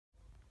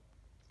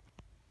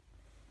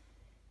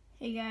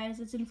Hey guys,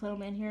 it's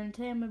Inflatable here, and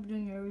today I'm going to be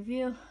doing a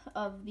review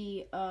of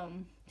the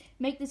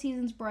Make the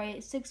Seasons Bright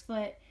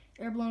 6-foot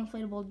air-blown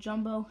inflatable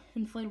jumbo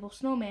inflatable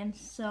snowman.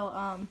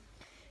 So,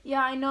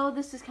 yeah, I know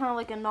this is kind of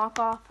like a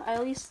knockoff. I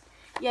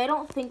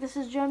don't think this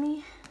is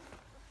Jemmy.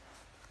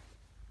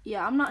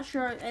 Yeah, I'm not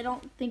sure. I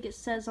don't think it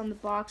says on the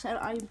box.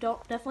 I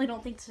definitely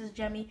don't think this is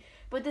Jemmy.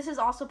 But this is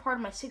also part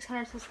of my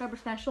 600 subscriber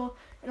special.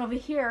 And over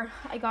here,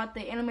 I got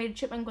the animated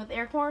chipmunk with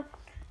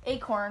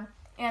acorn,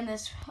 and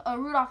this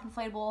Rudolph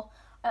inflatable.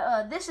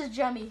 This is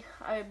Jemmy,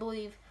 I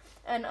believe,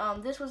 and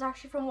this was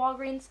actually from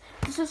Walgreens.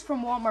 This is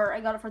from Walmart. I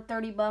got it for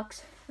 30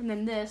 bucks, and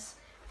then this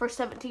for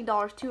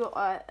 $17 too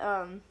at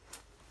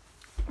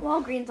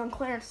Walgreens on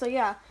clearance. So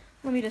yeah,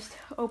 let me just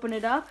open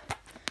it up.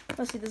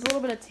 Let's see, there's a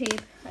little bit of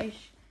tape. I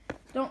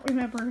don't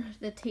remember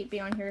the tape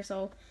being on here,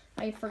 so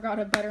I forgot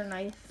a butter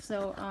knife.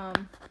 So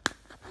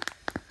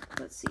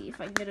let's see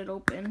if I can get it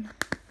open.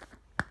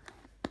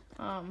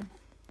 I'll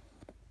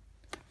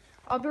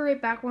be right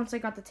back once I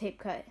got the tape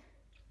cut.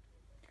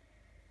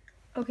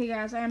 Okay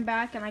guys, I am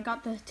back and I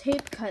got the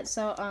tape cut,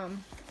 so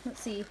let's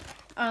see.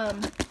 I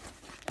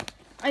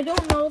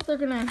don't know if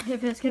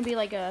it's gonna be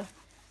like I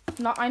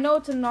know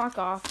it's a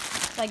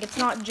knockoff, like it's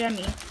not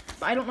Jemmy,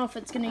 but I don't know if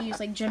it's gonna use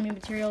like Jemmy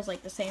materials,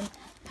 like the same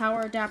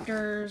power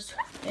adapters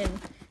and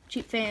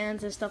cheap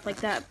fans and stuff like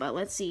that. But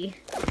let's see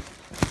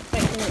if I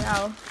can get it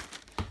out.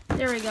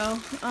 There we go.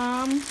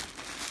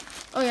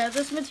 Oh yeah,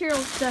 this material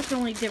is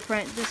definitely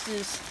different. This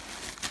is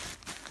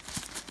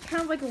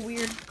kind of like a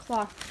weird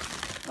cloth.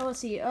 Oh, let's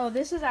see. Oh,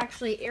 this is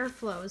actually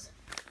Airflowz.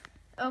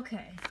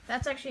 Okay,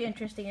 that's actually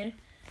interesting.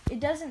 It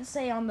doesn't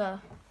say on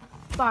the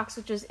box,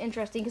 which is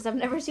interesting because I've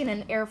never seen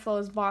an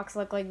Airflowz box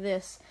look like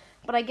this.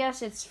 But I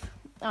guess it's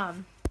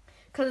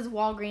because it's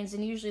Walgreens,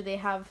 and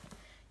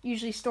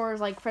usually stores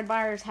like Fred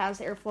Meyer's has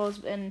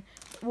Airflowz and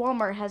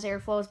Walmart has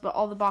Airflowz, but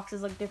all the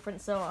boxes look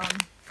different. So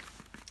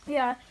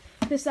yeah,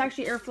 this is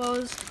actually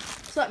Airflowz.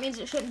 So that means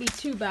it shouldn't be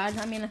too bad.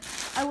 I mean,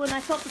 when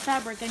I felt the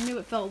fabric, I knew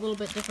it felt a little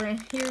bit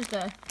different. Here's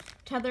the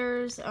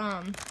tethers. It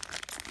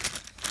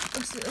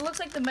looks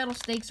like the metal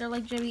stakes are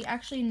like Jemmy.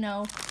 Actually,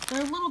 no,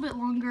 they're a little bit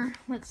longer.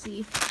 Let's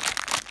see.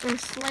 They're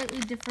slightly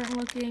different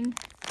looking.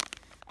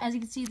 As you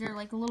can see, they're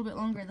like a little bit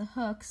longer, the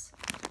hooks.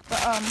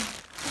 But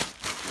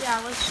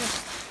yeah, let's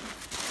just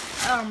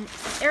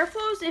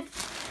Airflowz.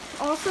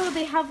 If also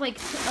they have like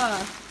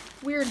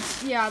weird.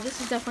 Yeah, this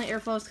is definitely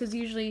Airflowz because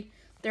usually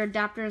their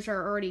adapters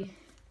are already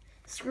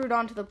screwed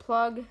onto the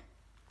plug.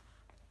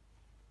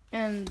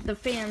 And the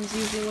fans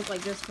usually look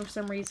like this for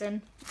some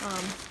reason.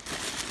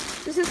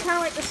 This is kind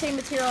of like the same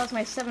material as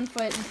my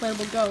 7-foot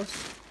inflatable ghost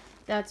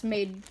that's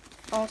made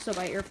also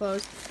by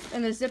Airflowz.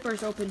 And the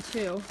zipper's open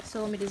too.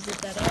 So let me just zip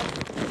that up.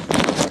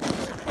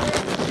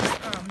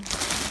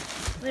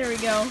 There we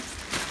go.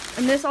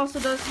 And this also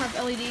does have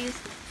LEDs.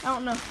 I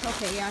don't know.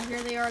 Okay, yeah,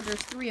 here they are.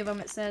 There's 3 of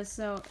them, it says.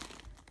 So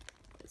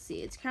let's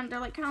see. They're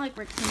like kind of like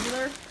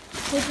rectangular,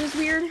 which is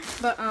weird.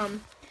 But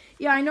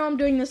yeah, I know I'm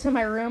doing this in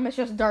my room. It's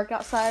just dark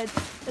outside.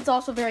 It's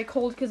also very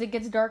cold because it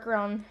gets dark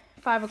around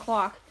 5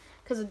 o'clock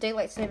because of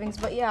daylight savings.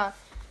 But yeah,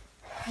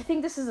 I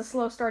think this is a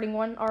slow starting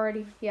one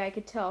already. Yeah, I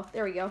could tell.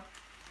 There we go.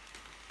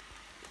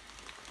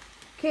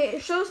 Okay,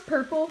 it shows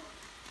purple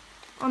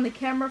on the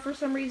camera for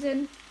some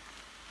reason.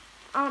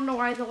 I don't know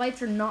why the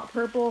lights are not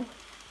purple.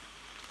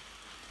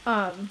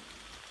 Yeah,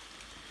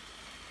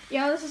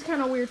 this is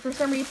kind of weird. For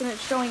some reason,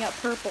 it's showing up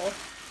purple.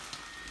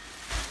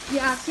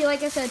 Yeah, see,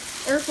 like I said,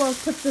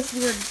 Airflowz puts this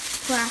weird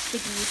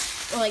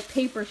plasticky or like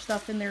paper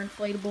stuff in their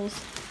inflatables.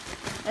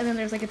 And then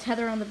there's like a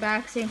tether on the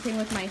back. Same thing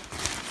with my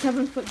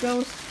 7-foot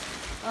ghost.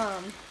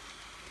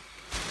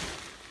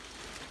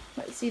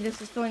 Let's see,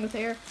 this is filling with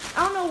air.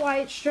 I don't know why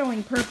it's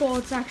showing purple.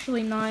 It's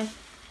actually not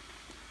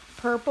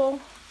purple.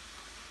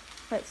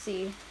 Let's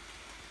see.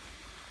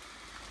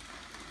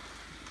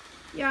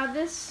 Yeah,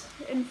 this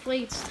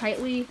inflates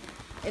tightly.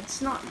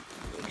 It's not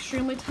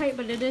extremely tight,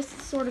 but it is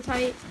sort of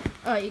tight.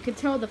 You can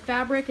tell the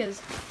fabric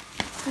is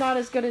not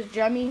as good as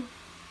Jemmy.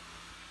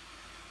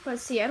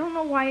 Let's see, I don't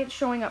know why it's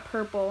showing up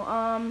purple.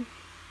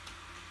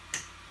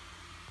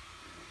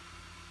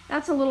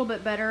 That's a little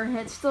bit better.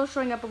 It's still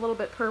showing up a little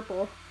bit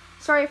purple.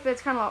 Sorry if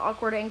it's kind of an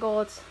awkward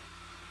angle. It's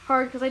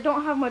hard because I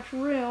don't have much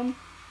room.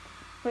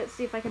 Let's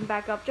see if I can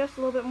back up just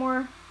a little bit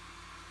more.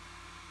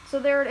 So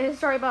there it is.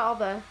 Sorry about all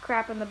the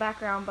crap in the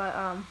background,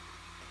 but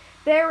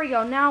there we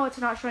go. Now it's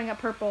not showing up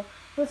purple.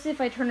 Let's see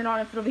if I turn it on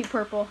if it'll be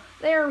purple.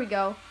 There we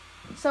go.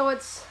 So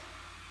it's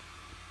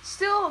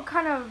still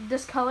kind of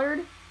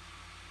discolored.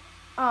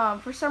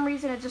 For some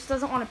reason it just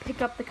doesn't want to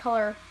pick up the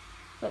color.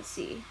 Let's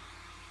see.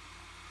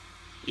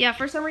 Yeah,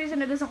 for some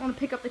reason it doesn't want to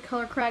pick up the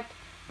color correct,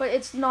 but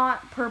it's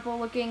not purple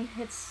looking.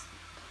 It's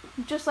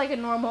just like a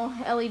normal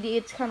LED.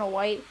 It's kind of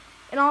white.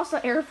 And also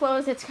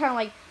Airflowz, it's kind of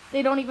like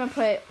they don't even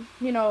put,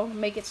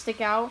 make it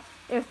stick out.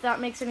 If that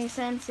makes any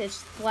sense,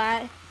 it's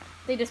flat.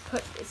 They just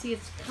see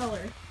its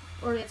color,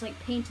 or it's like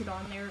painted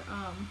on there.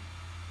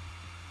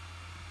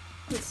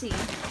 Let's see.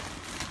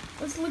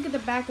 Let's look at the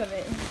back of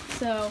it.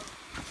 So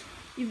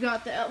you've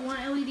got the one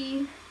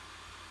LED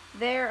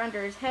there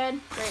under his head,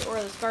 right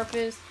where the scarf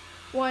is.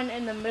 one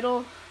in the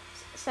middle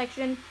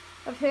section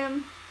of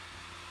him.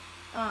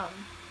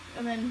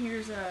 And then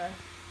here's a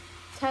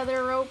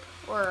tether rope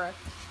or a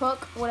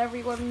hook, whatever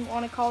you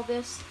want to call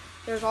this.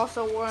 There's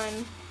also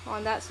one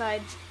on that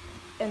side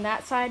and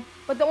that side.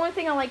 But the only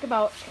thing I like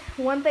about,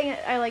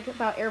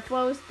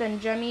 Airflowz than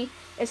Jemmy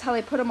is how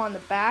they put them on the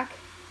back,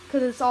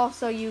 because it's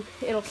also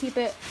it'll keep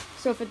it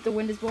so if the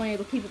wind is blowing,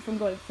 it'll keep it from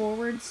going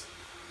forwards.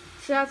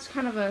 So that's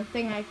kind of a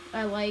thing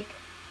I like.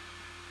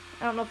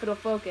 I don't know if it'll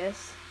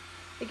focus.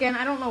 Again,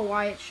 I don't know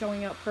why it's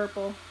showing up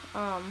purple.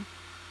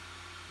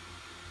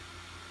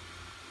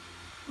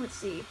 Let's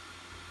see.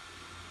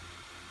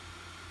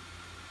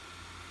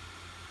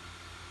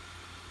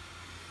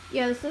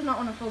 Yeah, this does not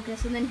want to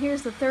focus. And then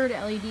here's the third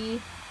LED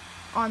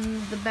on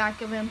the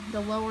back of him,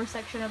 the lower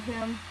section of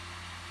him.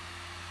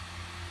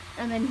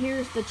 And then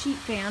here's the cheap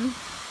fan.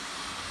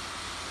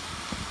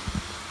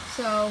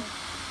 So,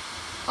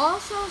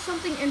 also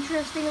something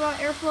interesting about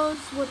Airflowz,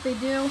 what they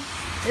do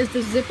is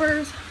the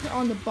zippers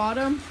on the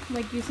bottom,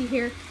 like you see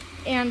here,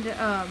 and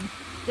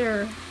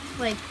they're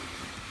like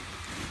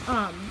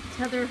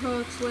tether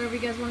hooks, whatever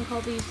you guys want to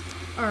call these,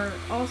 are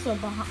also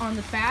on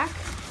the back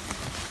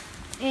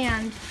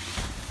and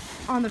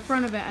on the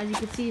front of it. As you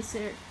can see, so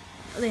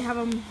they have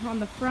them on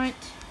the front.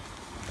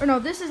 Or no,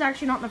 this is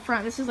actually not in the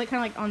front. This is like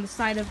kind of like on the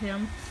side of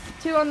him.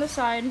 2 on the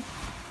side.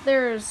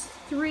 There's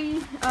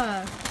 3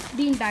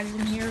 bean bags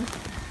in here.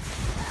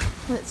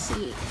 Let's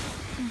see.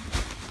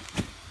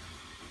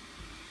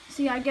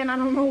 See, again, I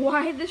don't know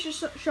why this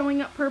is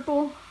showing up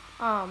purple.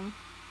 Other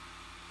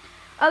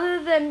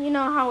than, you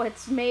know, how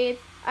it's made,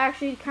 I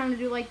actually kind of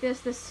do like this.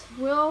 This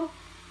will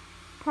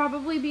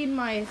probably be in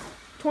my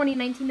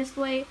 2019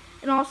 display.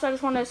 And also, I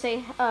just want to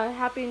say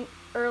happy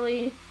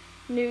early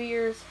New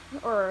Year's,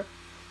 or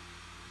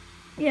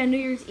yeah, New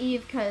Year's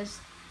Eve, because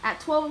at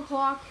 12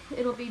 o'clock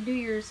it'll be New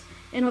Year's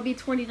and it'll be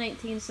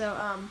 2019. So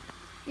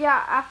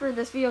yeah, after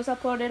this video is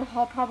uploaded,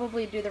 I'll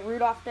probably do the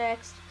Rudolph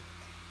next,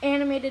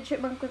 animated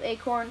chipmunk with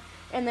acorn,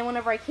 and then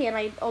whenever I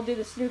can, I'll do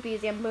the Snoopy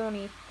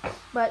Zamboni.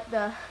 But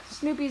the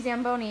Snoopy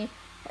Zamboni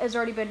has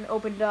already been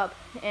opened up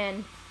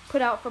and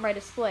put out for my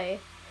display.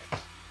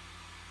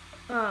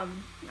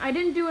 I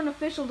didn't do an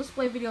official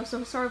display video,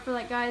 so sorry for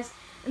that, guys.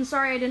 And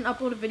sorry I didn't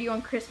upload a video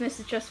on Christmas.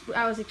 It's just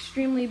I was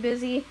extremely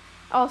busy.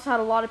 I also had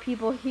a lot of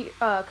people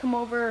come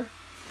over,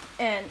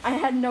 and I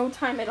had no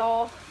time at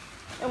all.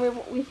 And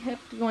we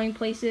kept going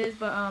places,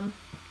 but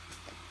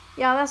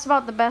yeah, that's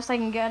about the best I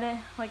can get it.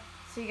 Like,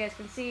 so you guys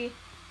can see,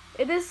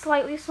 it is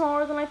slightly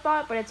smaller than I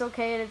thought, but it's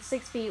okay. It's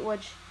 6 feet,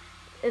 which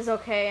is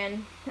okay,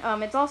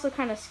 and it's also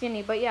kind of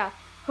skinny. But yeah,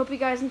 hope you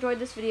guys enjoyed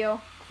this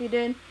video. If you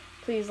did,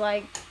 please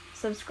like,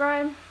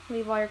 subscribe,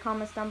 leave all your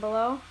comments down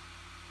below,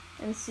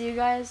 and see you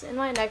guys in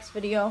my next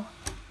video.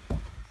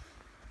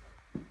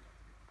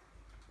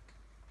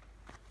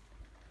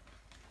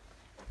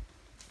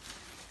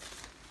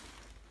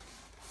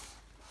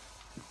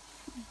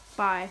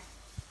 Bye.